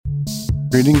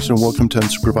Greetings and welcome to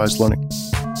Unsupervised Learning.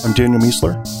 I'm Daniel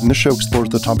Miesler, and this show explores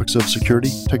the topics of security,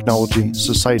 technology,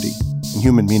 society, and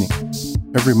human meaning.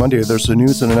 Every Monday, there's a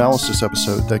news and analysis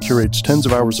episode that curates tens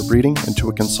of hours of reading into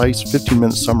a concise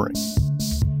 15-minute summary,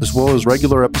 as well as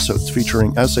regular episodes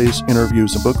featuring essays,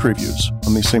 interviews, and book reviews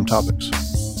on these same topics.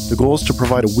 The goal is to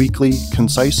provide a weekly,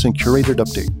 concise, and curated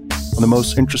update on the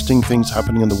most interesting things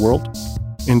happening in the world,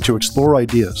 and to explore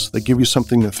ideas that give you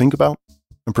something to think about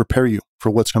and prepare you for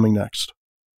what's coming next.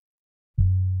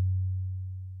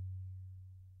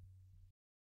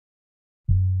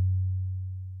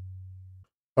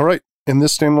 All right, in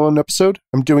this standalone episode,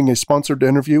 I'm doing a sponsored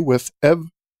interview with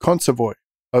Kontsevoy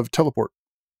of Teleport.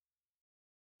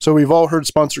 So we've all heard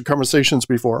sponsored conversations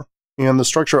before, and the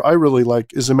structure I really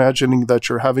like is imagining that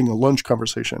you're having a lunch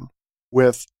conversation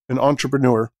with an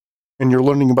entrepreneur and you're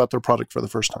learning about their product for the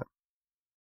first time.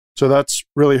 So that's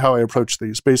really how I approach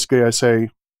these. Basically, I say,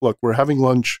 look, we're having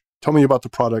lunch, tell me about the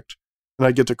product, and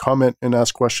I get to comment and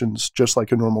ask questions just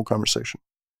like a normal conversation.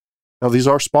 Now, these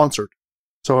are sponsored,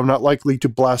 so I'm not likely to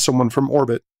blast someone from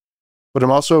orbit, but I'm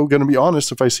also going to be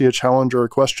honest if I see a challenge or a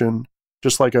question,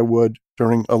 just like I would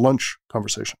during a lunch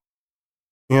conversation.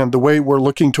 And the way we're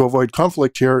looking to avoid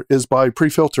conflict here is by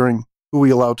pre-filtering who we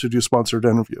allow to do sponsored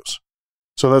interviews.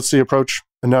 So that's the approach,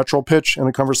 a natural pitch and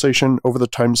a conversation over the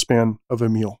time span of a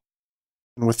meal.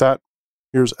 And with that,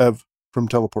 here's Ev from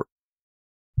Teleport.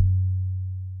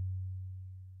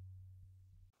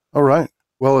 All right.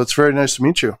 Well, it's very nice to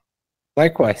meet you.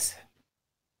 Likewise.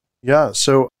 Yeah.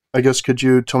 So I guess could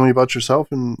you tell me about yourself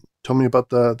and tell me about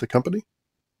the company?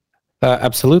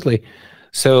 Absolutely.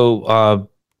 So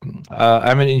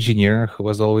I'm an engineer who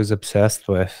was always obsessed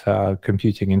with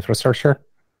computing infrastructure.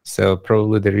 So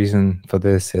probably the reason for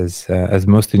this is, as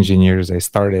most engineers, I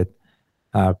started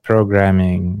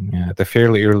programming at a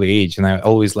fairly early age, and I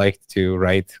always liked to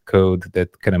write code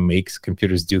that kind of makes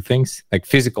computers do things, like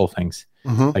physical things,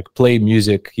 like play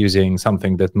music using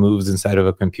something that moves inside of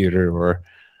a computer, or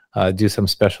do some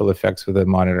special effects with a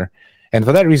monitor. And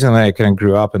for that reason, I kind of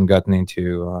grew up and gotten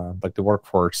into like the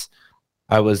workforce.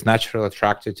 I was naturally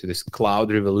attracted to this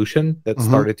cloud revolution that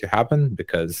started to happen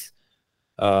because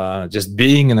just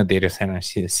being in a data center,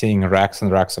 seeing racks and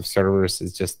racks of servers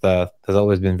is just has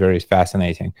always been very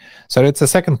fascinating. So it's a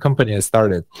second company I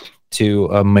started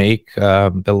to make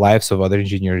the lives of other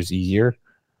engineers easier.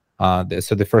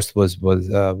 So the first was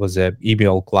a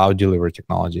email cloud delivery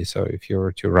technology. So if you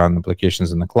were to run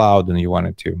applications in the cloud and you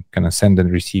wanted to kind of send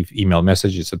and receive email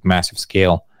messages at massive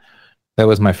scale, that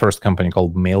was my first company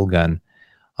called Mailgun.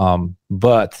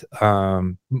 But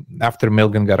after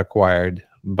Mailgun got acquired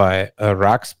by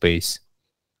Rackspace,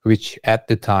 which at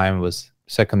the time was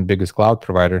second biggest cloud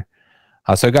provider,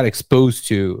 so I got exposed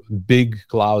to big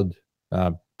cloud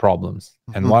problems,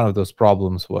 and one of those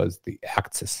problems was the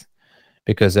access.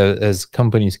 Because as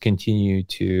companies continue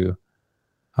to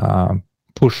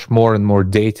push more and more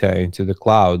data into the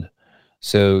cloud,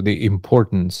 so the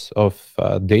importance of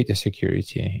data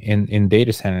security in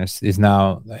data centers is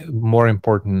now more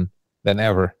important than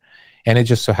ever. And it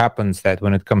just so happens that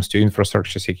when it comes to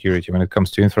infrastructure security, when it comes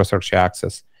to infrastructure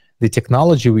access, the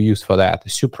technology we use for that,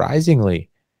 surprisingly,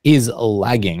 is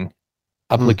lagging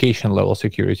application level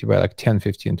security by like 10,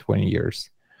 15, 20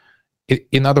 years.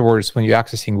 In other words, when you're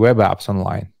accessing web apps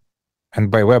online,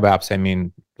 and by web apps, I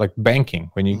mean like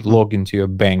banking, when you log into your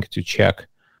bank to check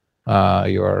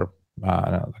your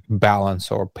balance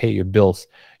or pay your bills,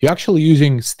 you're actually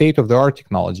using state-of-the-art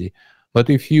technology. But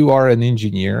if you are an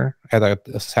engineer at a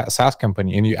SaaS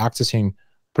company and you're accessing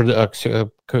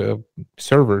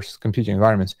servers, computing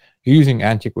environments, you're using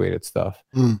antiquated stuff.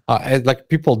 Like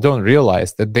people don't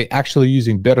realize that they're actually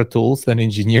using better tools than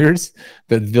engineers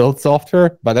that build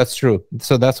software, but that's true.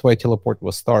 So that's why Teleport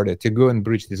was started, to go and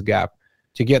bridge this gap,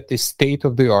 to get this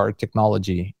state-of-the-art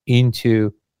technology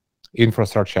into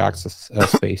infrastructure access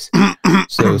space.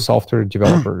 So software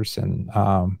developers and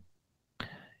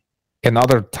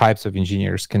other types of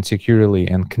engineers can securely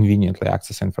and conveniently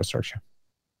access infrastructure.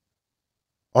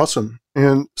 Awesome.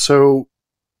 And so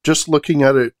just looking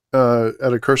at it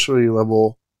at a cursory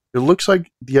level, it looks like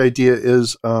the idea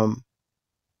is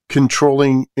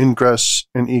controlling ingress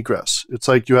and egress. It's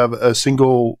like you have a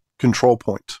single control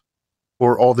point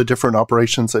for all the different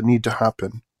operations that need to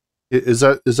happen. Is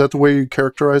that the way you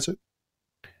characterize it?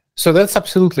 So that's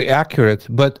absolutely accurate,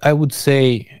 but I would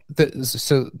say that,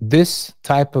 so this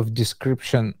type of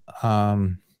description,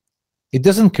 it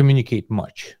doesn't communicate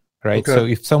much, right? Okay. So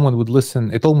if someone would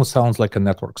listen, it almost sounds like a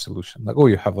network solution, like, oh,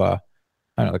 you have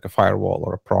like a firewall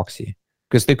or a proxy,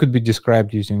 because they could be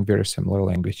described using very similar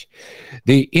language.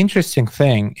 The interesting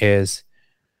thing is,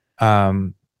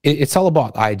 it's all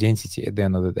about identity at the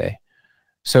end of the day.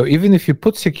 So even if you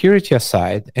put security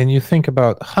aside and you think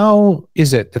about how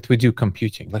is it that we do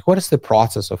computing, like what is the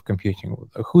process of computing,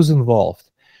 who's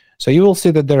involved? So you will see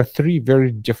that there are three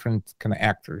very different kind of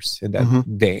actors in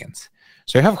that dance.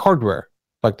 So you have hardware,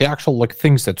 like the actual like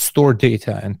things that store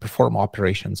data and perform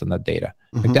operations on that data,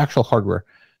 like the actual hardware.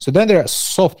 So then there is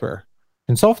software.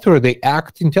 In software, they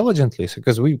act intelligently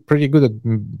because we're pretty good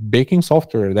at baking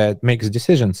software that makes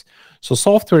decisions. So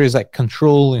software is like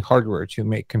controlling hardware to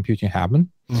make computing happen.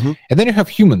 And then you have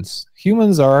humans.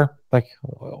 Humans are like,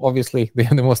 obviously, they're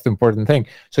the most important thing.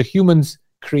 So humans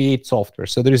create software.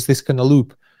 So there is this kind of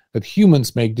loop that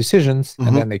humans make decisions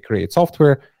and then they create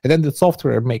software. And then the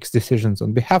software makes decisions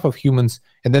on behalf of humans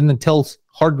and then it tells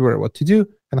hardware what to do.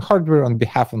 And hardware on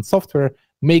behalf of software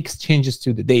makes changes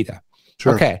to the data.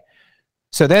 Sure. Okay.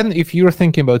 So then if you're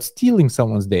thinking about stealing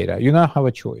someone's data, you now have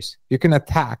a choice. You can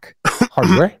attack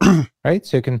hardware, right?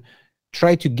 So you can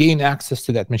try to gain access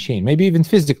to that machine, maybe even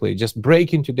physically, just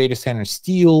break into data center,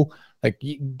 steal, like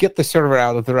get the server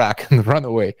out of the rack and run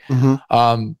away.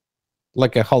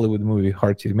 Like a Hollywood movie,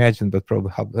 hard to imagine, but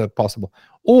probably possible.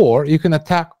 Or you can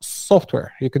attack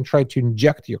software. You can try to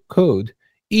inject your code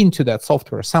into that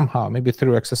software somehow, maybe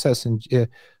through XSS and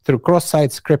through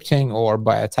cross-site scripting or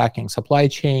by attacking supply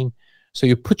chain. So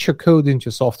you put your code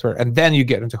into software and then you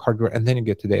get into hardware and then you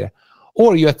get to data.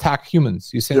 Or you attack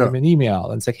humans. You send them an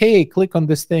email and say, hey, click on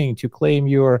this thing to claim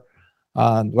your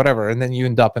whatever. And then you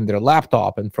end up in their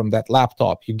laptop. And from that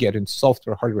laptop, you get into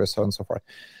software, hardware, so on and so forth.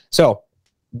 So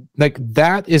like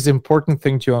that is important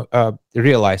thing to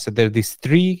realize that there are these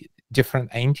three different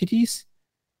entities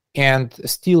and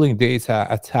stealing data,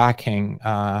 attacking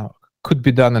could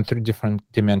be done in three different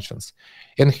dimensions.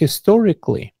 And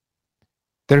historically,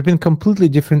 there have been completely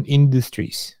different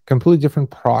industries, completely different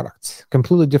products,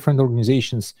 completely different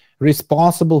organizations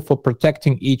responsible for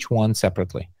protecting each one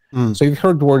separately. So you've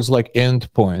heard words like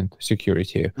endpoint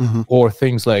security or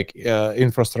things like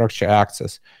infrastructure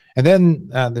access. And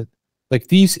then like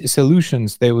these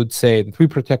solutions, they would say that we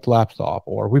protect laptop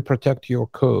or we protect your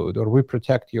code or we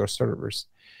protect your servers.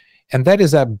 And that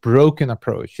is a broken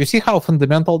approach. You see how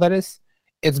fundamental that is?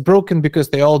 It's broken because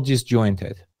they all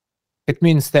disjointed. It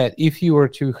means that if you were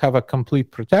to have a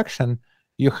complete protection,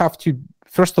 you have to,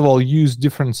 first of all, use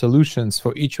different solutions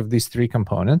for each of these three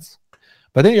components.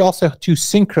 But then you also have to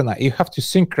synchronize. You have to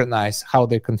synchronize how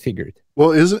they're configured.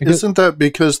 Well, isn't that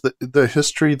because the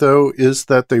history, though, is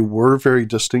that they were very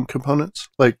distinct components?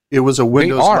 Like it was a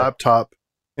Windows laptop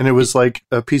and it was like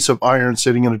a piece of iron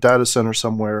sitting in a data center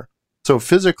somewhere. So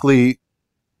physically,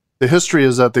 the history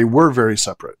is that they were very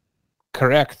separate.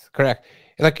 Correct.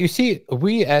 Like you see,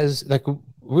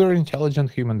 we're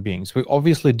intelligent human beings. We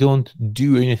obviously don't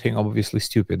do anything obviously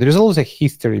stupid. There's always a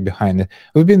history behind it.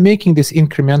 We've been making these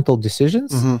incremental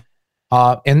decisions,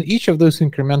 and each of those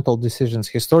incremental decisions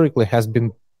historically has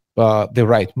been the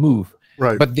right move.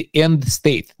 Right. But the end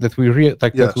state that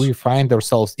that we find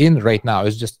ourselves in right now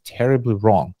is just terribly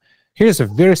wrong. Here's a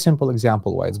very simple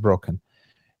example why it's broken.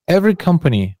 Every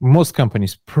company, most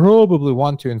companies probably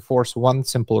want to enforce one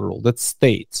simple rule that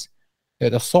states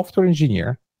that a software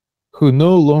engineer who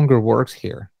no longer works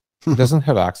here doesn't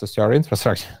have access to our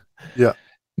infrastructure. Yeah.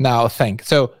 Now,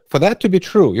 so for that to be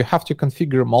true, you have to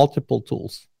configure multiple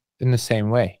tools in the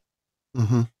same way.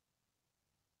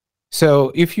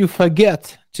 So if you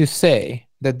forget to say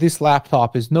that this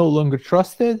laptop is no longer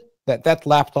trusted, that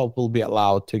laptop will be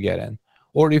allowed to get in.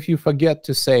 Or if you forget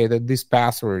to say that this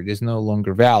password is no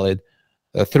longer valid,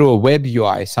 through a web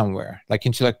UI somewhere, like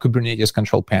into like Kubernetes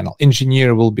control panel,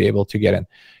 engineer will be able to get in.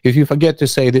 If you forget to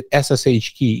say that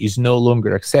SSH key is no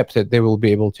longer accepted, they will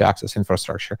be able to access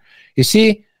infrastructure. You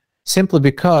see, simply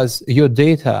because your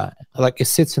data, like it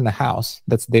sits in the house,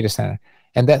 that's data center,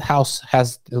 and that house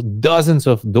has dozens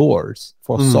of doors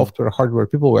for software, hardware,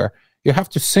 peopleware, you have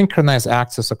to synchronize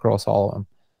access across all of them.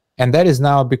 And that is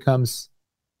now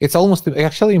it's almost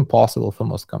actually impossible for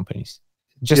most companies.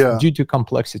 Just due to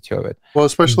complexity of it. Well,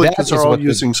 especially because they're all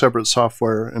using separate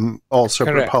software and all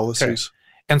separate policies. Correct.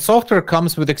 And software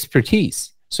comes with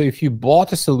expertise. So if you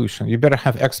bought a solution, you better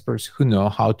have experts who know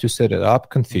how to set it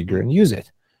up, configure, and use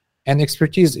it. And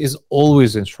expertise is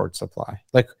always in short supply.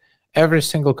 Like every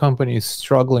single company is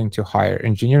struggling to hire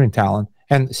engineering talent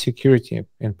and security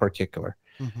in particular.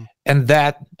 And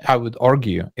that, I would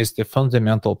argue, is the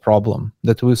fundamental problem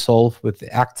that we solve with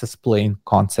the access plane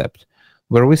concept,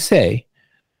 where we say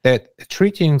that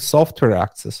treating software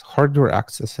access, hardware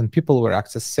access, and peopleware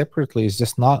access separately is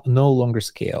just no longer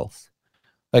scales.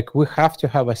 Like we have to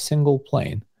have a single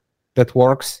plane that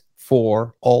works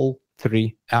for all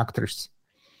three actors.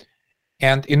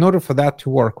 And in order for that to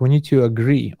work, we need to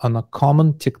agree on a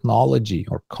common technology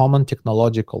or common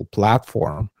technological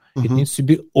platform. It needs to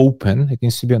be open. It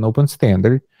needs to be an open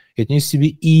standard. It needs to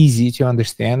be easy to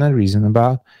understand and reason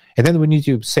about. And then we need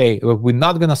to say, well, we're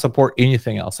not going to support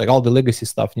anything else. Like all the legacy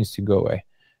stuff needs to go away.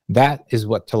 That is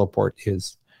what Teleport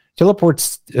is. Teleport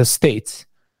states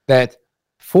that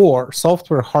for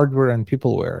software, hardware, and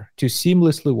peopleware to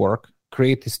seamlessly work,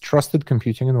 create this trusted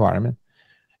computing environment,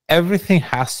 everything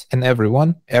and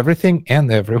everyone,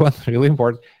 really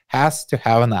important, has to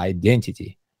have an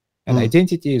identity. An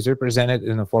identity is represented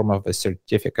in the form of a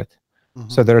certificate.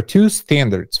 So there are two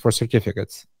standards for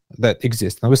certificates that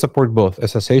exist, and we support both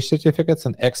SSH certificates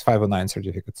and X509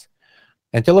 certificates.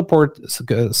 And Teleport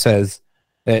says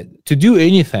that to do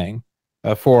anything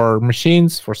for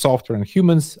machines, for software, and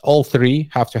humans, all three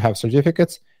have to have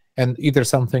certificates, and either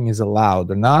something is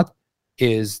allowed or not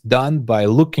is done by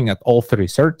looking at all three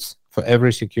certs for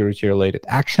every security-related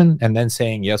action and then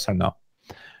saying yes or no.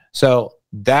 So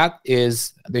that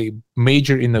is the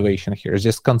major innovation here, is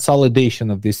just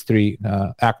consolidation of these three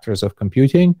actors of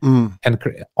computing and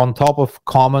on top of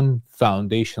common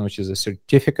foundation, which is a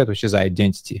certificate, which is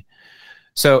identity.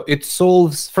 So it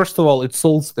solves, first of all, it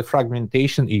solves the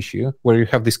fragmentation issue where you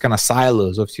have these kind of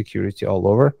silos of security all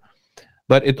over,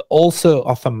 but it also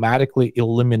automatically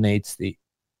eliminates the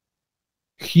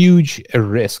huge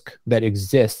risk that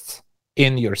exists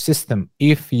in your system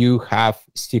if you have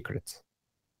secrets.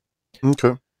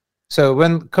 Okay. So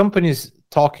when companies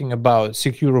talking about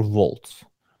secure vaults,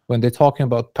 when they're talking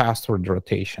about password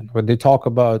rotation, when they talk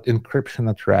about encryption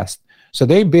at rest, so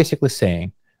they're basically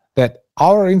saying that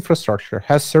our infrastructure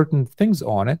has certain things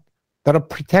on it that are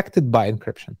protected by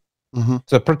encryption.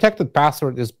 So protected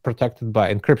password is protected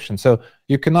by encryption. So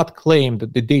you cannot claim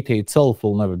that the data itself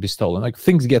will never be stolen. Like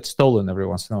things get stolen every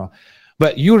once in a while.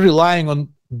 But you're relying on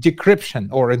decryption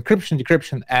or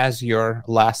decryption as your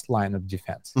last line of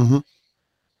defense.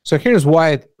 So here's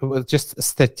why it was just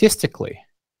statistically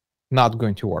not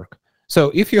going to work. So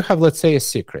if you have, let's say, a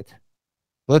secret,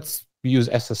 let's use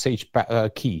SSH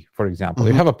key, for example.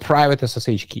 You have a private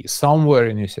SSH key somewhere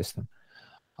in your system.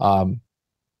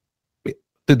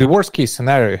 The worst case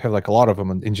scenario, you have like a lot of them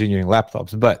on engineering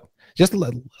laptops, but just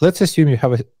let's assume you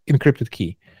have an encrypted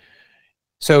key.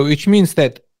 So which means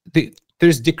that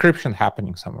there's decryption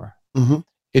happening somewhere.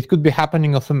 It could be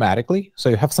happening automatically. So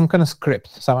you have some kind of script,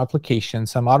 some application,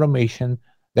 some automation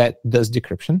that does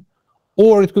decryption,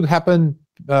 or it could happen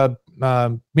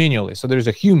manually. So there's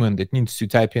a human that needs to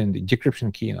type in the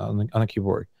decryption key on a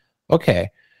keyboard. Okay.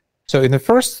 So in the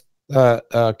first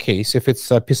case, if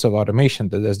it's a piece of automation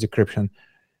that does decryption,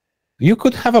 you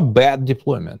could have a bad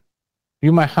deployment.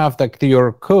 You might have like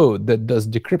your code that does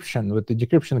decryption with the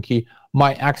decryption key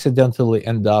might accidentally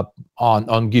end up on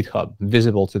GitHub,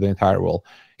 visible to the entire world.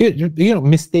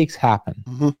 Mistakes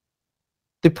happen.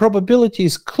 The probability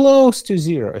is close to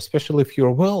zero, especially if you're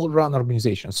a well-run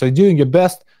organization. So doing your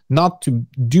best not to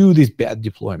do these bad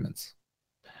deployments.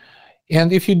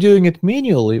 And if you're doing it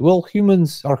manually, well,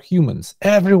 humans are humans.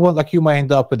 Everyone, like you might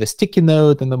end up with a sticky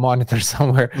note in the monitor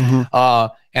somewhere,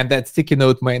 and that sticky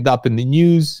note might end up in the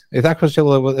news. It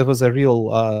was a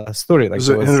real story. Like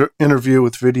it was an interview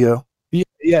with video.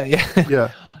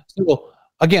 Yeah. So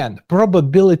again,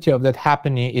 probability of that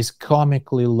happening is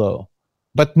comically low.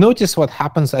 But notice what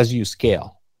happens as you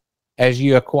scale, as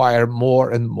you acquire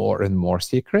more and more and more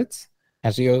secrets,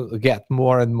 as you get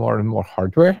more and more and more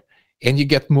hardware. And you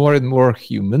get more and more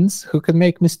humans who can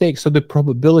make mistakes. So the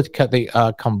probability,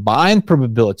 the combined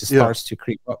probability starts to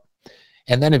creep up.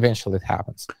 And then eventually it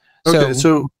happens. Okay,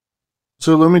 so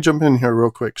let me jump in here real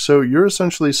quick. So you're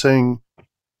essentially saying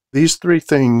these three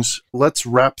things, let's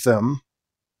wrap them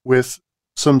with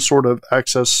some sort of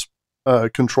access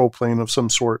control plane of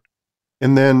some sort,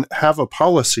 and then have a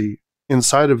policy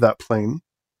inside of that plane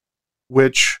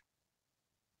which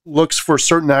looks for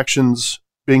certain actions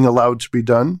being allowed to be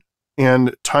done,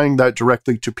 and tying that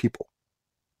directly to people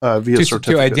via certificates.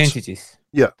 To identities.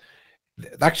 Yeah.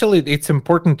 Actually, it's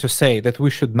important to say that we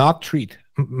should not treat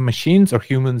machines or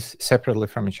humans separately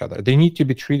from each other. They need to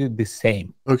be treated the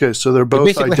same. Okay, so they're both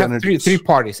basically identities. Have three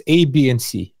parties, A, B, and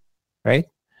C, right?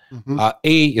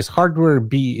 A is hardware,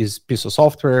 B is piece of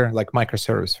software, like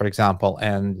microservice, for example,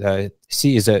 and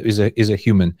C is a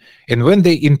human. And when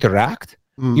they interact,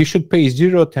 you should pay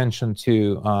zero attention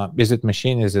to is it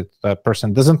machine, is it a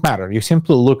person? Doesn't matter. You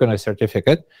simply look at a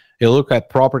certificate, you look at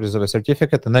properties of a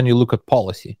certificate, and then you look at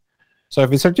policy. So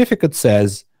if a certificate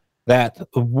says that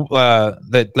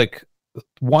that like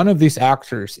one of these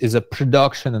actors is a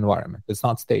production environment, it's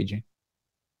not staging.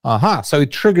 So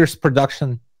it triggers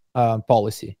production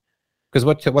policy. Because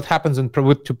what happens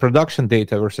to production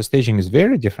data versus staging is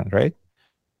very different, right?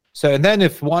 So, and then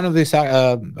if one of these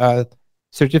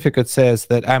certificates says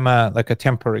that I'm a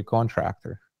temporary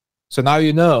contractor, so now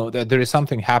you know that there is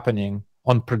something happening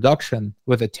on production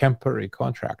with a temporary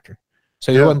contractor.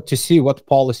 So you want to see what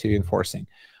policy you're enforcing.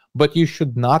 But you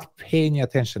should not pay any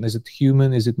attention. Is it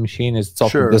human? Is it machine? Is it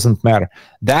software? It doesn't matter.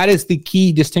 That is the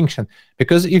key distinction.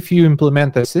 Because if you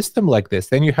implement a system like this,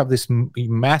 then you have this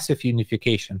massive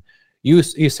unification. You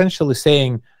essentially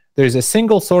saying there's a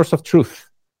single source of truth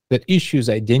that issues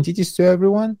identities to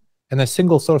everyone, and a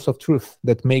single source of truth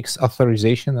that makes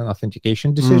authorization and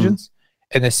authentication decisions,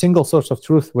 and a single source of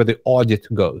truth where the audit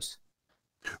goes.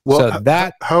 Well,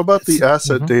 so how about the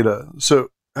asset data? So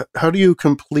how do you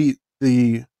complete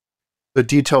the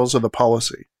details of the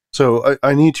policy? So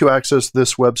I need to access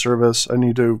this web service. I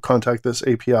need to contact this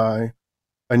API.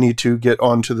 I need to get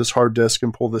onto this hard disk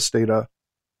and pull this data.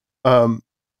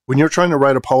 When you're trying to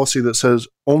write a policy that says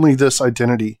only this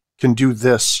identity can do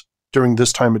this during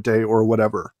this time of day or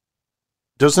whatever,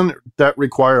 doesn't that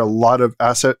require a lot of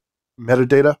asset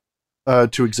metadata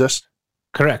to exist?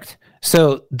 Correct.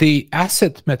 So the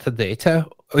asset metadata,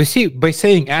 you see, by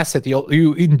saying asset,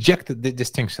 you injected the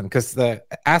distinction, because the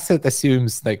asset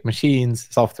assumes like machines,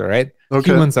 software, right?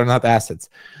 Okay. Humans are not assets.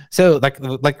 So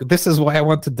like this is why I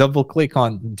want to double click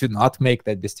on do not make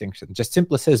that distinction. Just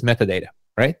simply says metadata,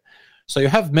 right? So you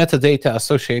have metadata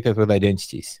associated with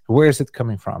identities. Where is it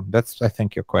coming from? That's, I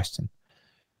think, your question.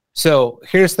 So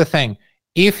here's the thing.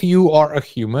 If you are a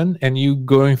human and you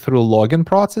going through a login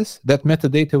process, that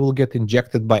metadata will get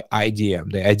injected by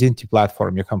IDM, the identity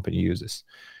platform your company uses.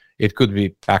 It could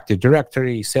be Active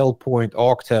Directory, SailPoint,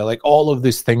 Okta, like all of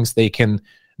these things. They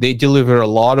deliver a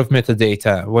lot of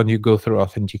metadata when you go through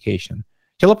authentication.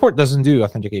 Teleport doesn't do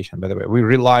authentication, by the way. We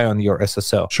rely on your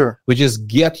SSO. Sure. We just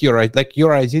get your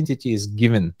identity is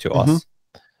given to us.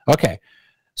 Okay.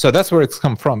 So that's where it's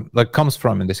comes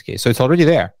from in this case. So it's already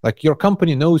there. Like your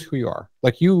company knows who you are.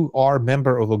 Like you are a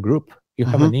member of a group. You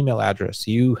have an email address.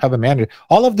 You have a manager.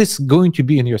 All of this is going to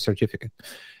be in your certificate.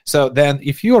 So then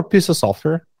if you're a piece of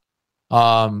software,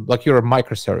 like you're a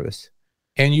microservice,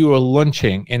 and you are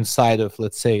launching inside of,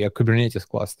 let's say, a Kubernetes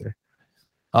cluster,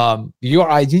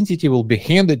 your identity will be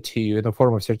handed to you in the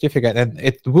form of certificate, and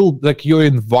it will, like, your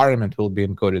environment will be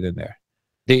encoded in there.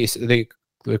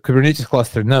 The Kubernetes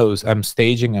cluster knows I'm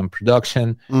staging, I'm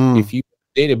production. If you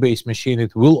database machine,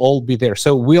 it will all be there.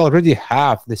 So we already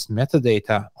have this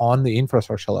metadata on the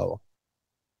infrastructure level.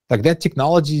 Like that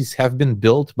technologies have been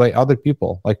built by other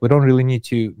people. Like we don't really need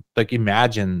to like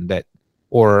imagine that,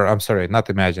 or I'm sorry, not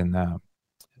imagine,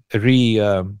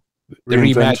 reimagine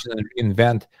and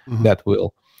reinvent that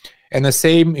will. And the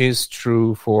same is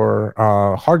true for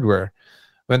hardware.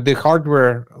 When the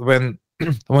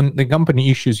company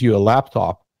issues you a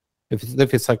laptop,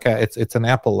 if it's like it's an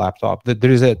Apple laptop, that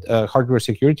there is a hardware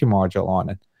security module on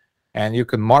it, and you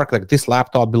can mark like this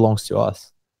laptop belongs to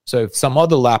us. So if some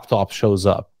other laptop shows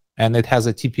up and it has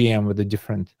a TPM with a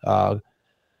different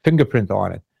fingerprint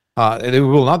on it, it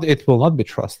will not be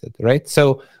trusted, right?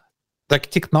 So like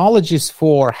technologies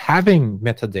for having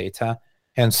metadata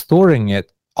and storing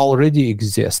it already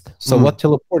exist. So what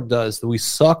Teleport does, we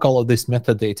suck all of this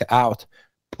metadata out,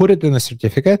 put it in a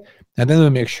certificate, and then we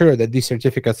make sure that these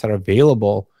certificates are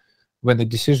available when the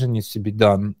decision needs to be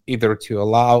done, either to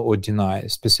allow or deny a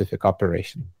specific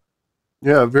operation.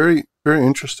 Yeah, very, very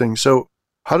interesting. So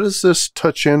how does this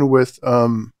touch in with,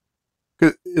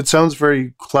 it sounds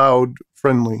very cloud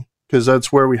friendly, because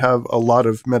that's where we have a lot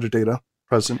of metadata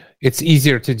present. It's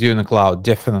easier to do in the cloud,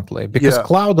 definitely, because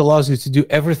cloud allows you to do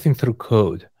everything through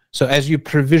code. So as you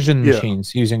provision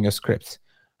machines using your scripts,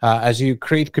 as you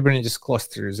create Kubernetes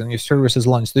clusters and your services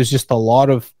launch, there's just a lot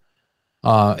of,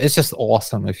 it's just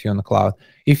awesome if you're in the cloud.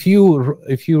 If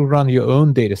you run your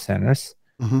own data centers,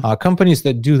 companies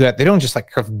that do that, they don't just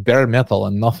like have bare metal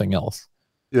and nothing else.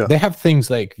 Yeah. They have things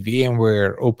like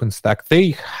VMware, OpenStack.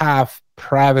 They have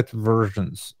private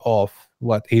versions of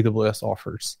what AWS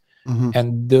offers.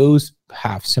 And those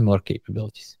have similar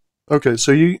capabilities. Okay,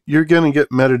 so you're going to get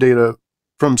metadata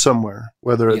from somewhere,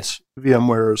 whether it's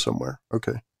VMware or somewhere.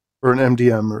 Okay. Or an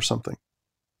MDM or something.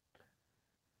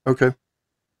 Okay.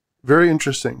 Very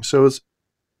interesting. So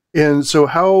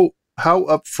how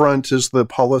upfront is the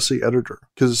policy editor?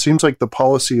 Because it seems like the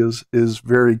policy is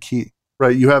very key,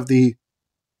 right? You have the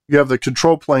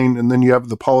control plane, and then you have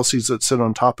the policies that sit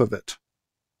on top of it.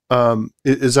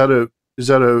 Is that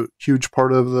a huge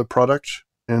part of the product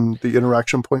and the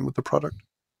interaction point with the product?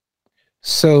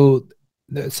 So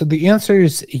the answer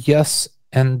is yes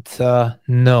and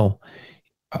no.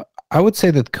 I would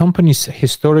say that companies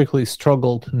historically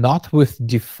struggled not with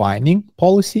defining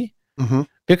policy,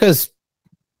 because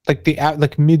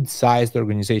like mid-sized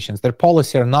organizations, their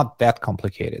policy are not that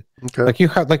complicated. Okay. Like you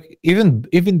have like even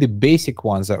the basic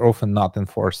ones are often not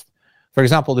enforced. For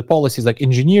example, the policies like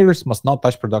engineers must not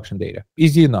touch production data.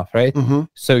 Easy enough, right?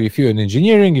 So if you're in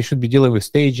engineering, you should be dealing with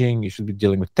staging, you should be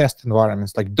dealing with test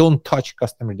environments. Like don't touch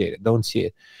customer data, don't see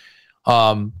it.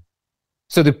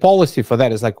 So the policy for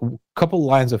that is like a couple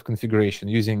lines of configuration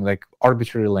using like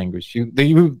arbitrary language.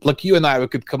 Like you and I, we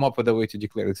could come up with a way to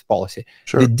declare this policy.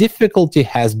 Sure. The difficulty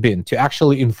has been to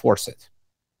actually enforce it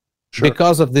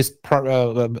because of this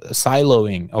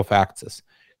siloing of access.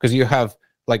 Because you have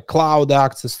like cloud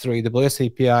access through AWS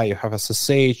API, you have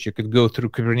SSH, you could go through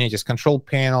Kubernetes control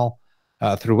panel,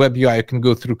 through Web UI, you can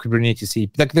go through Kubernetes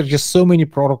API. Like there's just so many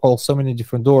protocols, so many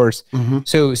different doors.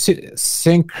 So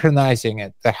synchronizing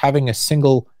it, having a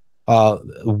single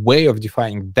way of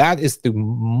defining, that is the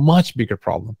much bigger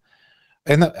problem.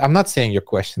 And I'm not saying your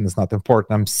question is not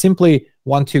important. I'm simply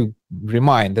want to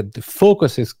remind that the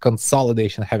focus is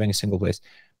consolidation, having a single place.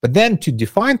 But then to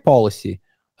define policy,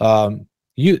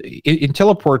 in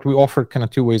Teleport, we offer kind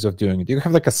of two ways of doing it. You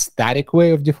have like a static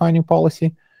way of defining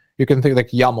policy. You can think like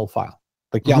YAML file.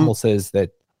 Like YAML says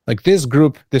that like this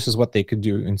group, this is what they could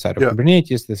do inside of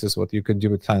Kubernetes. This is what you could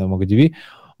do inside of MongoDB.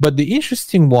 But the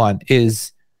interesting one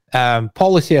is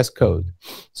policy as code.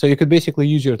 So you could basically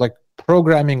use your like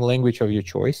programming language of your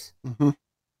choice,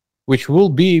 which will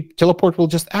be, Teleport will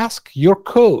just ask your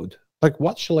code, like,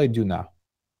 what shall I do now?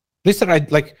 This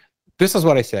is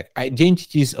what I said,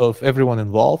 identities of everyone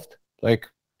involved. Like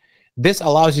this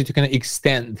allows you to kind of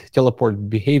extend Teleport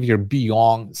behavior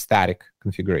beyond static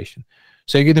configuration.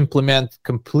 So you can implement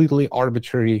completely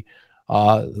arbitrary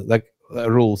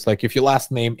rules. Like if your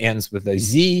last name ends with a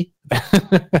Z,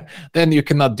 then you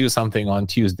cannot do something on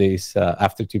Tuesdays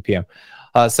after 2 p.m.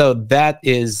 So that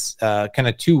is kind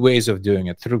of two ways of doing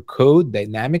it, through code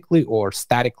dynamically or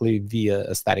statically via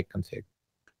a static config.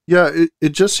 Yeah, it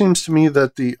just seems to me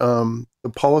that the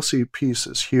policy piece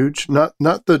is huge. Not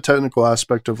the technical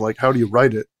aspect of like how do you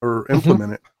write it or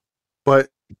implement it, but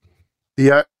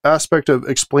the aspect of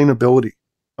explainability,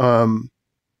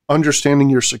 understanding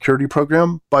your security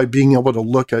program by being able to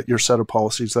look at your set of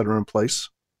policies that are in place.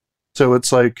 So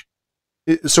it's like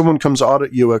someone comes to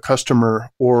audit you, a customer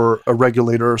or a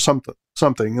regulator or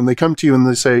something, and they come to you and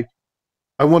they say,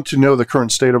 "I want to know the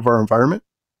current state of our environment."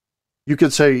 You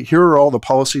could say, here are all the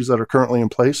policies that are currently in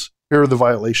place. Here are the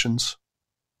violations,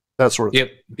 that sort of thing.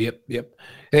 Yep.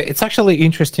 It's actually an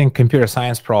interesting computer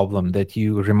science problem that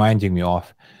you reminding me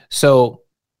of. So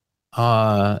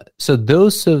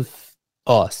those of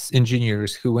us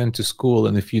engineers who went to school,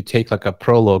 and if you take like a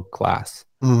prologue class,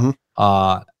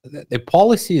 the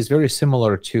policy is very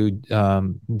similar to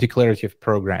declarative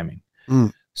programming.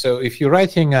 So if you're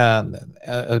writing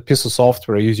a piece of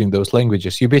software using those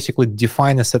languages, you basically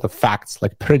define a set of facts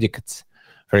like predicates.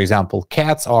 For example,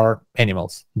 cats are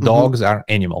animals, dogs are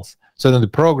animals. So then the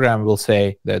program will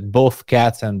say that both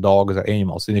cats and dogs are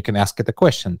animals. And you can ask it a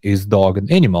question, is dog an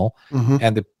animal?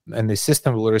 And the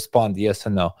system will respond yes or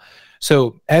no.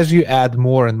 So as you add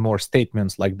more and more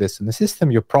statements like this in the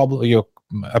system, your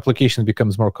application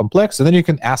becomes more complex. And then you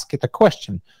can ask it a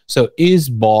question. So is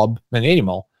Bob an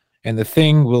animal? And the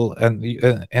thing will, and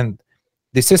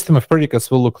the system of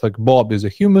predicates will look like Bob is a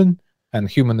human, and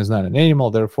human is not an animal.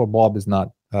 Therefore, Bob is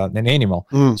not an animal.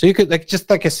 So you could just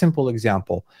like a simple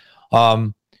example.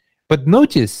 But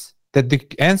notice that the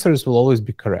answers will always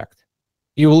be correct.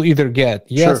 You will either get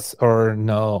yes or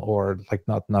no, or like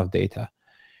not enough data.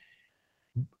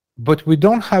 But we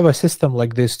don't have a system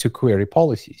like this to query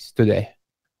policies today.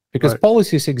 Because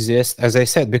policies exist, as I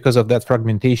said, because of that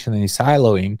fragmentation and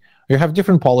siloing. You have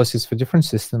different policies for different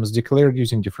systems declared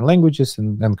using different languages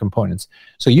and components.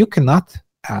 So you cannot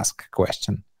ask a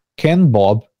question, can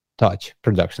Bob touch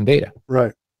production data?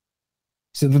 Right.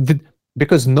 So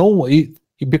because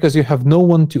you have no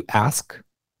one to ask,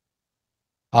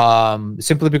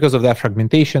 simply because of that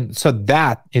fragmentation. So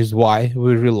that is why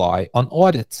we rely on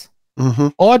audits.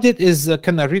 Audit is a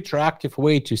kind of retroactive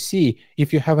way to see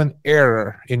if you have an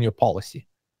error in your policy.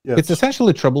 It's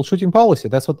essentially troubleshooting policy.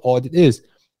 That's what audit is.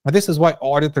 And this is why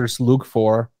auditors look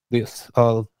for these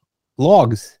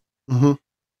logs,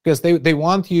 because they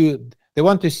want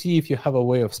to see if you have a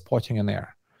way of spotting an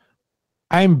error.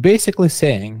 I'm basically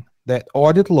saying that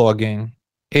audit logging,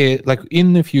 like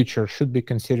in the future, should be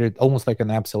considered almost like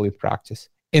an absolute practice.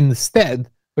 Instead,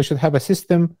 we should have a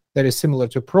system that is similar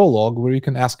to Prolog, where you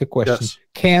can ask a question,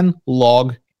 can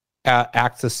log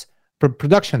access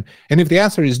production? And if the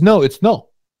answer is no, it's no.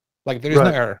 Like there is no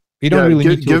error. You don't really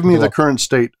need to give me the current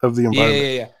state of the environment.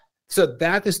 Yeah. So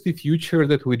that is the future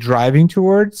that we're driving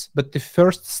towards. But the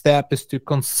first step is to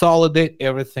consolidate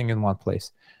everything in one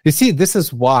place. You see, this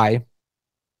is why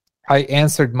I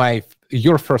answered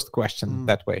your first question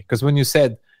that way. Because when you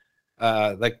said,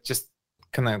 just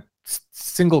kind of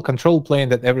single control plane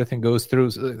that everything goes through,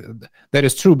 that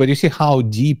is true. But you see how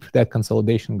deep that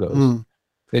consolidation goes.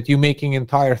 That you're making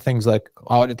entire things like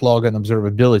audit log and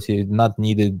observability not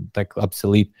needed, like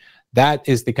obsolete. That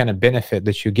is the kind of benefit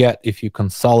that you get if you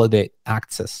consolidate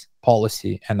access,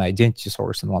 policy, and identity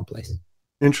source in one place.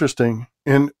 Interesting.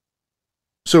 And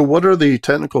so what are the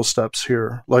technical steps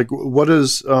here? Like, what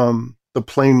does the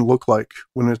plane look like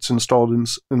when it's installed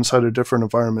inside of different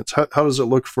environments? How does it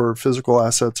look for physical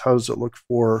assets? How does it look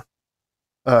for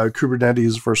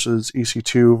Kubernetes versus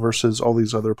EC2 versus all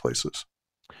these other places?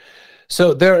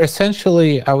 So there are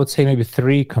essentially, I would say, maybe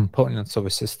 3 components of a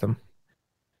system.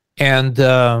 And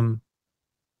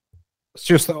it's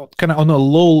just kind of on a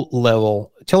low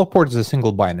level, Teleport is a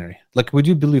single binary. Like, we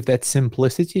do believe that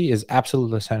simplicity is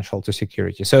absolutely essential to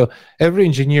security. So every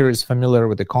engineer is familiar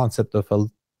with the concept of a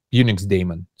Unix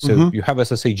daemon. So you have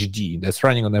SSHD that's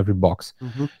running on every box.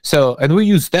 So, and we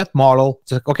use that model.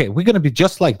 It's like, okay, we're going to be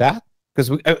just like that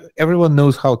because everyone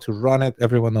knows how to run it.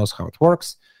 Everyone knows how it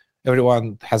works.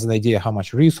 Everyone has an idea how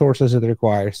much resources it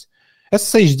requires.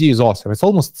 SSHD is awesome. It's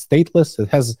almost stateless. It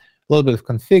has a little bit of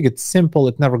config. It's simple.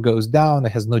 It never goes down.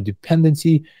 It has no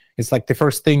dependency. It's like the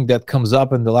first thing that comes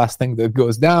up and the last thing that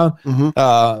goes down.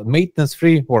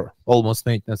 Maintenance-free or almost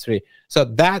maintenance-free. So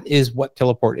that is what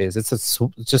Teleport is. It's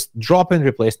just drop-in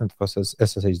replacement for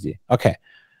SSHD. Okay.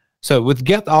 So with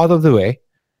get out of the way,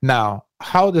 now,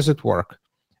 how does it work?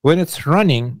 When it's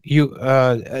running, you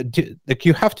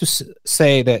have to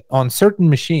say that on certain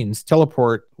machines,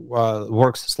 Teleport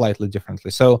works slightly differently.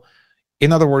 So,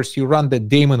 in other words, you run the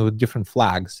daemon with different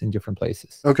flags in different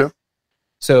places. Okay.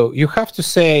 So you have to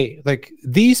say, like,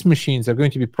 these machines are going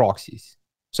to be proxies.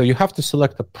 So you have to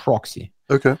select a proxy.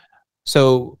 Okay.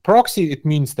 So proxy, it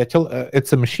means that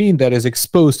it's a machine that is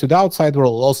exposed to the outside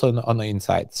world, also on the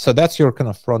inside. So that's your kind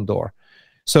of front door.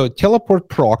 So Teleport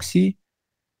proxy.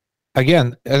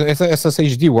 Again,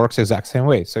 SSHD works the exact same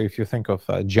way. So if you think of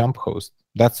a jump host,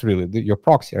 that's really your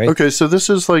proxy, right? Okay, so this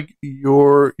is like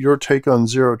your take on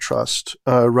zero trust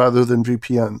rather than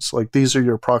VPNs. Like, these are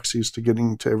your proxies to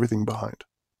getting to everything behind.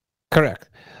 Correct.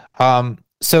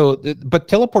 But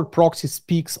Teleport proxy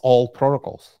speaks all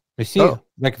protocols. You see,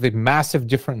 like the massive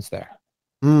difference there.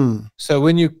 So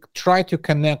when you try to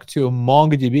connect to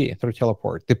MongoDB through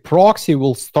Teleport, the proxy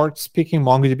will start speaking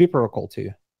MongoDB protocol to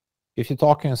you. If you're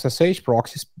talking SSH,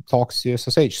 proxy talks to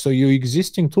SSH. So your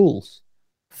existing tools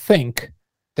think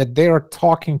that they are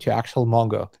talking to actual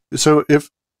Mongo. So if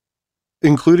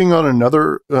including on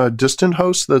another distant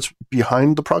host that's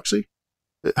behind the proxy,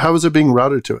 how is it being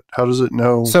routed to it? How does it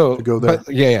know to go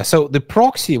there? So the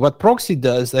proxy, what proxy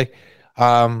does, like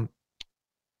the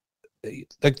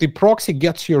proxy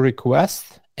gets your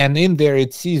request, and in there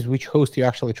it sees which host you're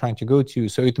actually trying to go to.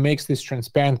 So it makes this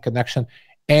transparent connection,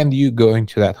 and you go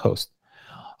into that host.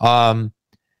 On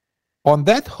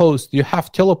that host, you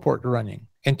have Teleport running,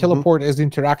 and Teleport is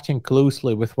interacting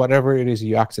closely with whatever it is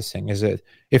you're accessing.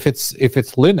 If it's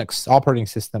Linux operating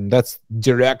system, that's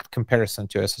direct comparison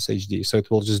to SSHD, so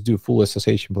it will just do full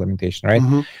SSH implementation,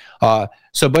 right?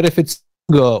 But if it's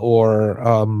Go or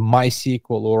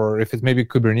MySQL, or if it's maybe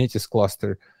Kubernetes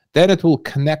cluster, then it will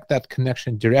connect that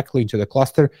connection directly into the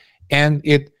cluster, and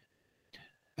it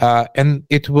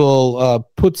will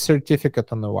put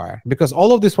certificate on the wire, because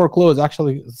all of these workloads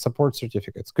actually support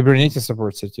certificates. Kubernetes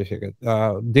supports certificate.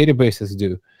 Databases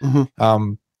do.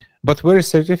 But where is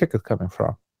certificate coming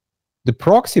from? The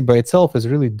proxy by itself is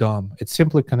really dumb. It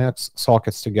simply connects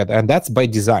sockets together, and that's by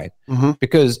design.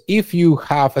 Because if you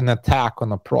have an attack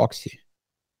on a proxy,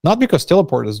 not because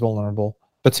Teleport is vulnerable,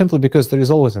 but simply because there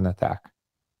is always an attack.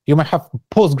 You might have the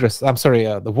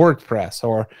WordPress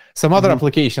or some other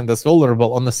application that's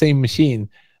vulnerable on the same machine,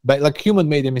 but like human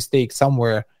made a mistake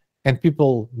somewhere, and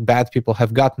bad people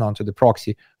have gotten onto the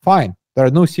proxy. Fine, there are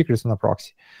no secrets on the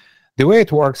proxy. The way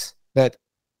it works, that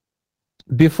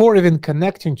before even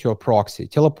connecting to a proxy,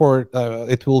 Teleport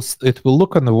it will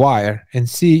look on the wire and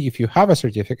see if you have a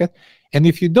certificate, and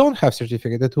if you don't have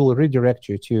certificate, it will redirect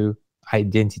you to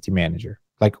Identity Manager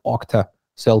like Okta,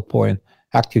 SailPoint,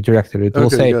 Active Directory. It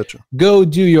will say, go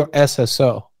do your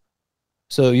SSO.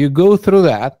 So you go through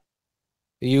that,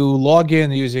 you log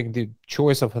in using the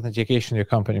choice of authentication your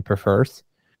company prefers,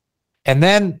 and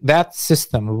then that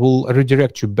system will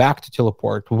redirect you back to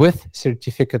Teleport with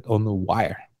certificate on the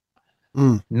wire.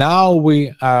 Now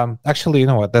we, actually, you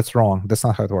know what, that's wrong. That's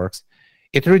not how it works.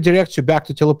 it redirects you back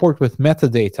to teleport with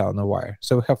metadata on the wire.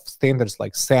 So we have standards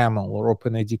like SAML or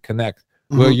OpenID Connect,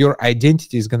 where your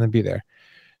identity is going to be there.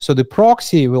 So the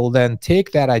proxy will then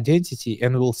take that identity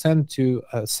and will send to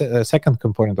a second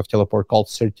component of teleport called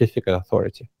certificate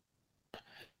authority.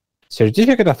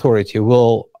 Certificate authority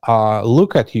will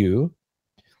look at you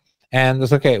and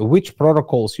it's okay, which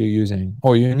protocols you're using.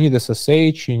 Oh, you need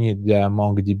SSH, you need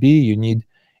MongoDB, you need,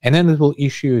 and then it will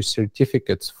issue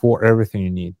certificates for everything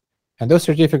you need. And those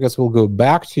certificates will go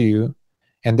back to you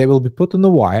and they will be put on the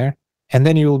wire, and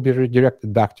then you will be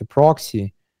redirected back to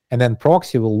proxy. And then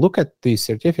proxy will look at these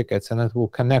certificates and it will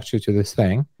connect you to this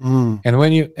thing. And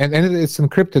when you and it's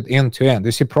encrypted end to end.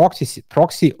 You see,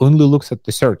 proxy only looks at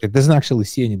the cert. It doesn't actually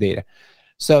see any data.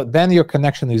 So then your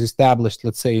connection is established,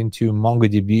 let's say, into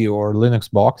MongoDB or Linux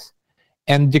box,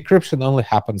 and decryption only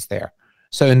happens there.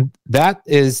 So that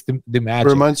is the magic.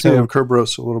 Reminds me of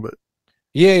Kerberos a little bit.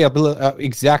 Yeah,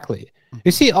 exactly.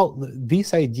 You see,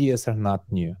 these ideas are not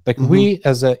new. Like we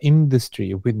as an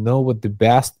industry, we know what the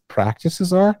best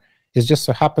practices are. It just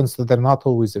so happens that they're not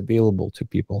always available to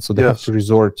people. So they have to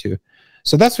resort to.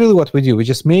 So that's really what we do. We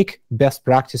just make best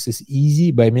practices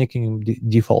easy by making them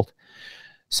default.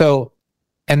 So,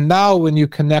 and now when you're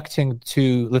connecting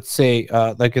to, let's say,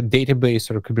 like a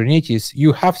database or Kubernetes,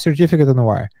 you have certificate on the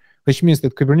wire, which means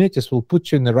that Kubernetes will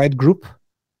put you in the right group,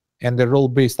 and the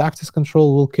role-based access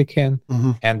control will kick in,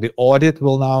 and the audit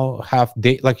will now have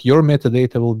like your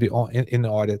metadata will be in the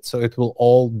audit, so it will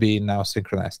all be now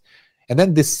synchronized. And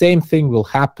then the same thing will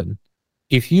happen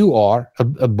if you are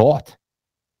a bot.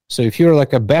 So if you're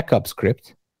like a backup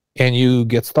script and you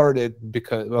get started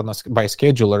by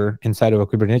scheduler inside of a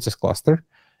Kubernetes cluster,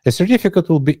 a certificate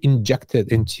will be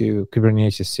injected into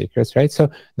Kubernetes secrets, right? So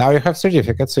now you have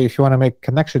certificates. So if you want to make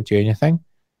connection to anything,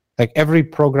 like every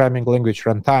programming language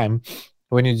runtime,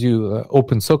 when you do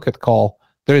open socket call,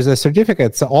 there is a certificate.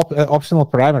 It's an optional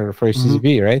parameter for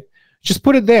HTTP, right? Just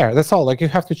put it there. That's all. Like you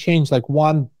have to change like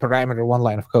one parameter, one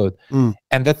line of code,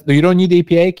 and that you don't need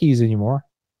API keys anymore.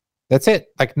 That's it.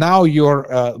 Like now your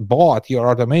bot, your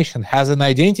automation has an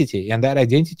identity, and that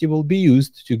identity will be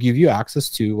used to give you access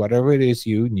to whatever it is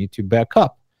you need to back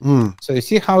up. So you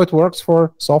see how it works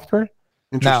for software?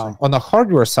 Now, on the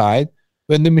hardware side,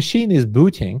 when the machine is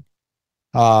booting,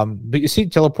 but you see,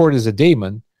 teleport is a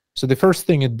daemon. So the first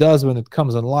thing it does when it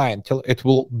comes online, it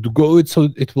will do its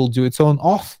own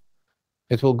auth.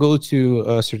 It will go to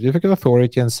a certificate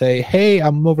authority and say, "Hey,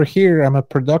 I'm over here. I'm a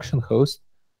production host."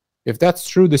 If that's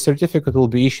true, the certificate will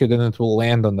be issued and it will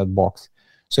land on that box.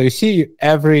 So you see,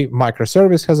 every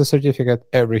microservice has a certificate.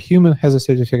 Every human has a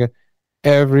certificate.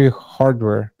 Every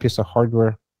piece of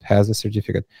hardware has a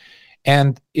certificate.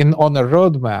 And on a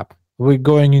roadmap, we're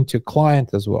going into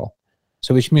client as well.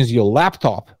 So which means your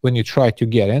laptop, when you try to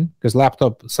get in, because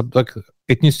laptop,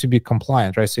 it needs to be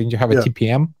compliant, right? So you have a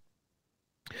TPM.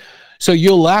 So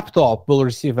your laptop will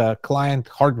receive a client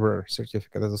hardware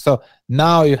certificate. So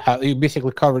now you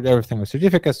basically covered everything with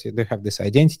certificates. They have these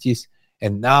identities,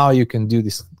 and now you can do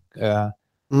this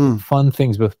fun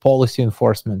things with policy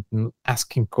enforcement and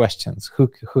asking questions.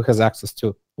 Who has access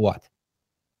to what?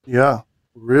 Yeah,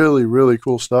 really, really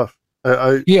cool stuff.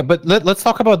 But let's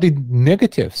talk about the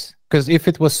negatives, because if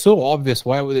it was so obvious,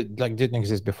 why would it didn't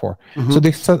exist before? So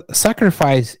the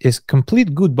sacrifice is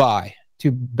complete goodbye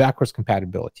to backwards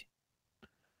compatibility,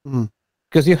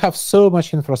 because you have so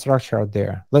much infrastructure out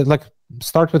there. Like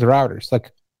start with routers.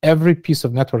 Like every piece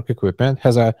of network equipment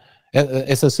has a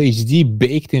SSHD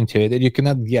baked into it that you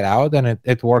cannot get out, and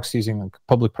it works using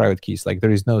public-private keys. Like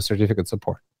there is no certificate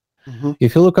support.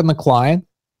 If you look on the client,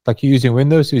 like you're using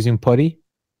Windows, using PuTTY,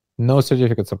 no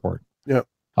certificate support.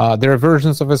 There are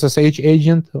versions of SSH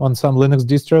agent on some Linux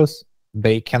distros.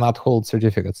 They cannot hold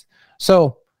certificates.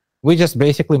 So we're just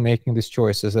basically making these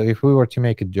choices that if we were to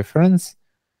make a difference,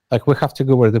 like we have to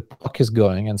go where the puck is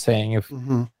going and saying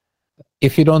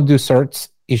if you don't do certs,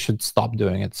 you should stop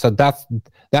doing it. So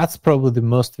that's probably the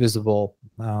most visible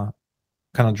kind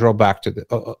of drawback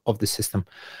of the system.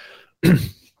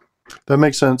 That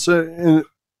makes sense.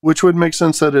 Which would make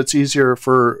sense that it's easier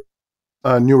for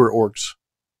newer orgs.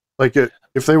 Like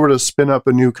if they were to spin up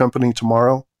a new company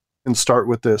tomorrow and start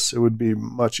with this, it would be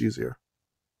much easier.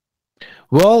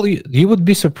 Well, you would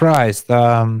be surprised.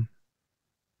 On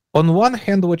one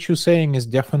hand, what you're saying is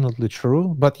definitely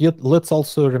true, but yet let's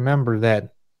also remember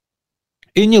that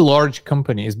any large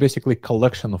company is basically a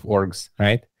collection of orgs,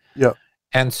 right? Yeah.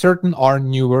 And certain are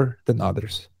newer than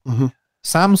others.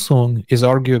 Samsung is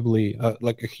arguably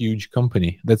like a huge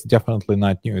company. That's definitely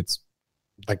not new. It's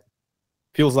like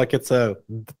feels like it's a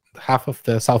half of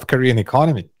the South Korean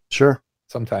economy. Sure.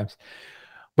 Sometimes.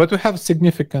 But we have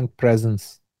significant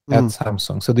presence at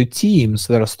Samsung. So the teams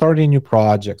that are starting new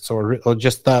projects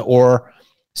or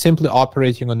simply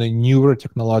operating on a newer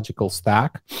technological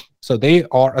stack, so they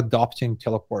are adopting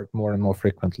Teleport more and more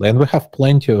frequently. And we have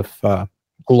plenty of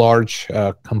large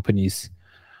companies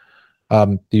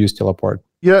to use Teleport.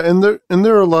 Yeah, and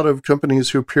there are a lot of companies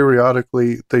who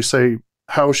periodically they say,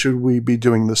 how should we be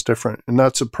doing this different? And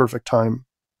that's a perfect time.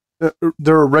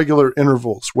 There are regular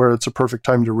intervals where it's a perfect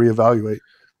time to reevaluate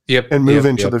and move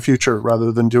into the future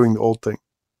rather than doing the old thing.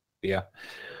 Yeah.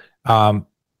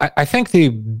 I think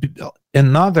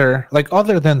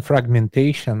other than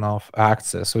fragmentation of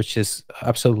access, which is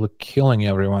absolutely killing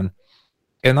everyone,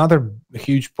 another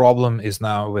huge problem is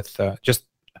now with just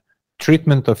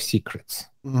treatment of secrets.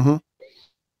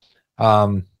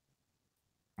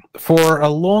 For a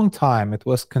long time, it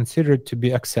was considered to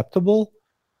be acceptable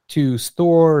to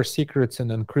store secrets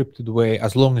in an encrypted way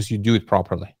as long as you do it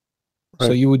properly. Right.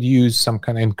 So you would use some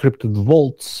kind of encrypted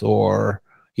vaults, or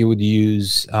you would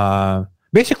use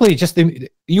basically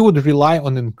you would rely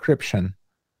on encryption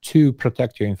to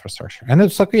protect your infrastructure. And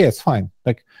it's like, yeah, it's fine.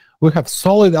 Like, we have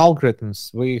solid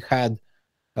algorithms. We had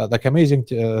amazing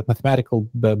mathematical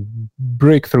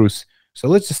breakthroughs. So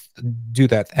let's just do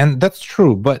that. And that's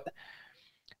true. But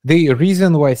the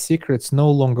reason why secrets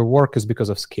no longer work is because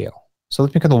of scale. So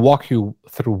let me kind of walk you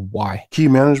through why. Key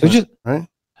management, right?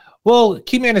 Well,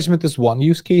 key management is one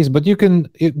use case, but you could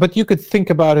think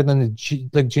about it in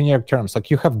generic terms.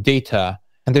 Like, you have data,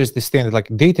 and there's the standard,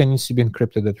 like, data needs to be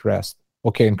encrypted at rest.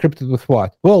 Okay, encrypted with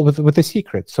what? Well, with a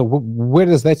secret. So where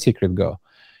does that secret go?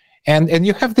 And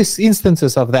you have these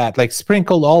instances of that, like,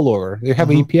 sprinkled all over. You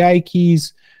have API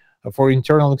keys for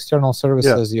internal, external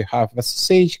services. You have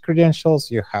SSH credentials.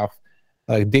 You have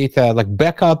data, like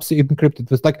backups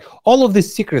encrypted with, like, all of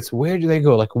these secrets. Where do they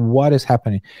go? Like, what is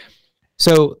happening?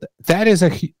 So that is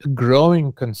a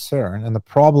growing concern and a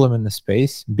problem in the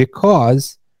space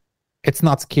because it's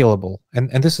not scalable.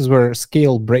 And this is where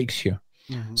scale breaks you.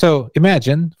 So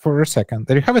imagine for a second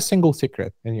that you have a single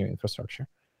secret in your infrastructure.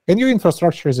 And your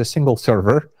infrastructure is a single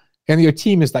server, and your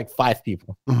team is like 5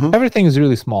 people. Everything is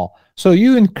really small. So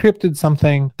you encrypted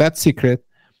something, that secret,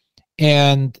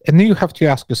 and then you have to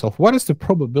ask yourself, what is the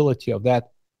probability of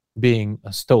that being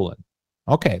stolen?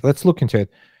 Okay, let's look into it.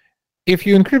 If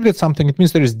you encrypted something, it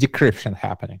means there is decryption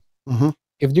happening.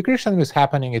 If decryption is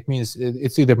happening, it means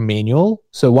it's either manual,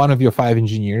 so one of your 5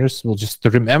 engineers will just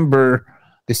remember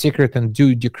the secret and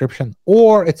do decryption,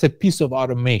 or it's a piece of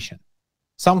automation,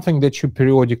 something that you're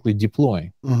periodically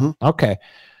deploying. Okay,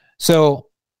 so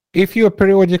if you're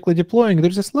periodically deploying,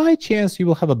 there's a slight chance you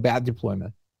will have a bad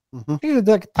deployment. You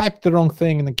type the wrong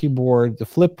thing in the keyboard,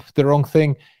 flip the wrong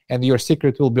thing, and your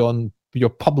secret will be on your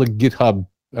public GitHub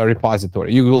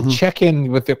repository. You will check in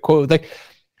with the code. Like,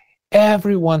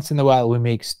 every once in a while we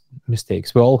make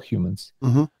mistakes. We're all humans.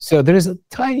 So there is a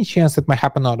tiny chance that might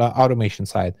happen on the automation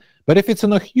side. But if it's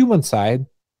on a human side,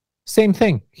 same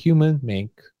thing. Human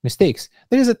make mistakes.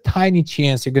 There is a tiny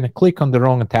chance you're going to click on the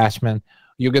wrong attachment.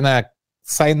 You're going to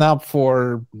sign up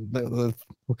with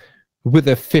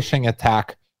a phishing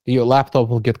attack. Your laptop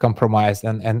will get compromised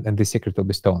and the secret will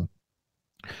be stolen.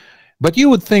 But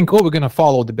you would think, we're going to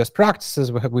follow the best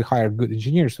practices. We hire good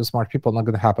engineers with smart people. Not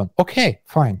going to happen. Okay,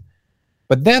 fine.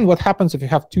 But then what happens if you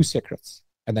have 2 secrets,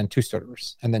 and then 2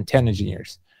 servers, and then 10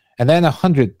 engineers, and then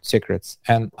 100 secrets,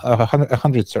 and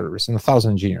 100 servers, and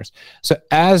 1,000 engineers? So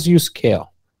as you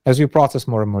scale, as you process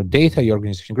more and more data, your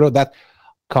organization grows, that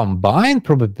combined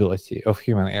probability of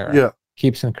human error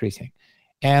keeps increasing.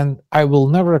 And I will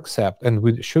never accept, and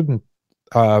we shouldn't,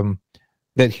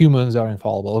 that humans are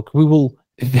infallible. Look, we will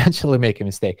eventually make a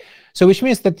mistake. So which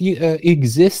means that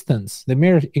the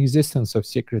mere existence of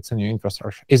secrets in your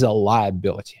infrastructure is a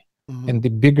liability. And the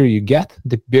bigger you get,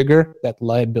 the bigger that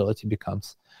liability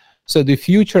becomes. So the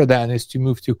future then is to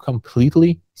move to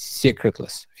completely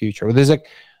secretless future, where there's like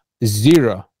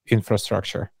 0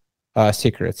 infrastructure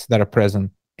secrets that are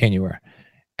present anywhere.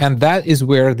 And that is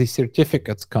where the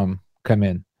certificates come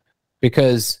in.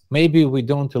 Because maybe we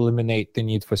don't eliminate the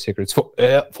need for secrets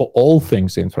for all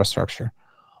things infrastructure,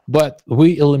 but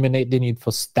we eliminate the need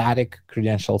for static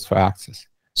credentials for access.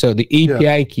 So the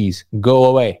API keys go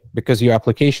away because your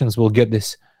applications will get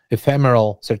this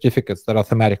ephemeral certificates that are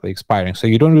automatically expiring. So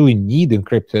you don't really need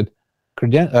encrypted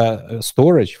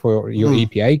storage for your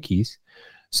API keys.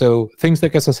 So things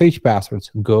like SSH passwords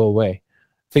go away.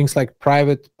 Things like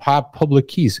private public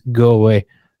keys go away.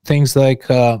 Things like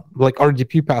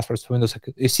RDP passwords for Windows.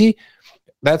 You see,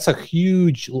 that's a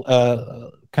huge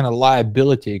kind of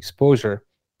liability exposure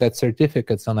that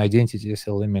certificates on identities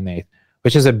eliminate,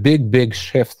 which is a big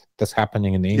shift that's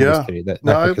happening in the industry that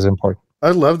I think is important.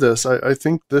 I love this. I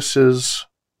think this is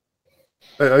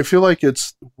I feel like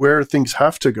it's where things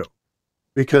have to go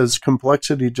because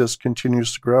complexity just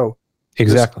continues to grow.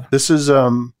 Exactly. This is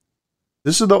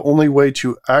the only way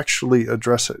to actually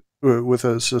address it with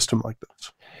a system like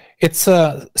this. It's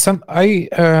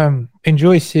I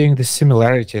enjoy seeing the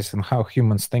similarities in how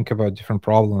humans think about different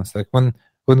problems. Like when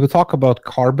we talk about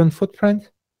carbon footprint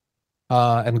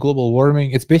and global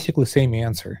warming, it's basically the same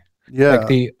answer. Yeah.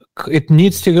 Like it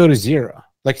needs to go to zero.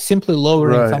 Like simply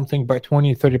lowering Right. something by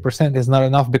 20-30% is not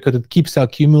enough because it keeps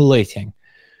accumulating.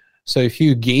 So if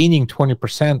you're gaining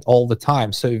 20% all the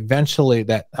time, so eventually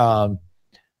that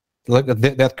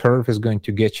that curve is going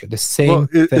to get you the same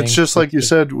thing. It's just like you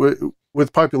said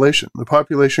with population. The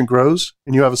population grows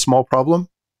and you have a small problem.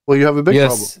 Well, you have a big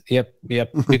problem. Yep.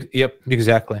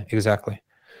 Exactly.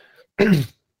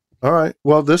 All right.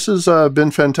 Well, this has been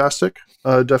fantastic.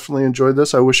 Definitely enjoyed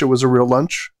this. I wish it was a real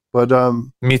lunch, but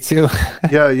me too.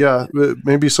 yeah.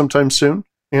 Maybe sometime soon.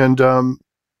 And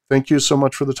thank you so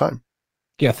much for the time.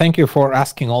 Yeah, thank you for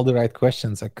asking all the right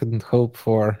questions. I couldn't hope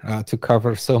for to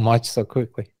cover so much so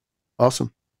quickly.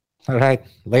 Awesome. All right.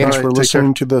 Later. Thanks for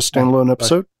listening to the standalone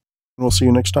episode. And we'll see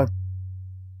you next time.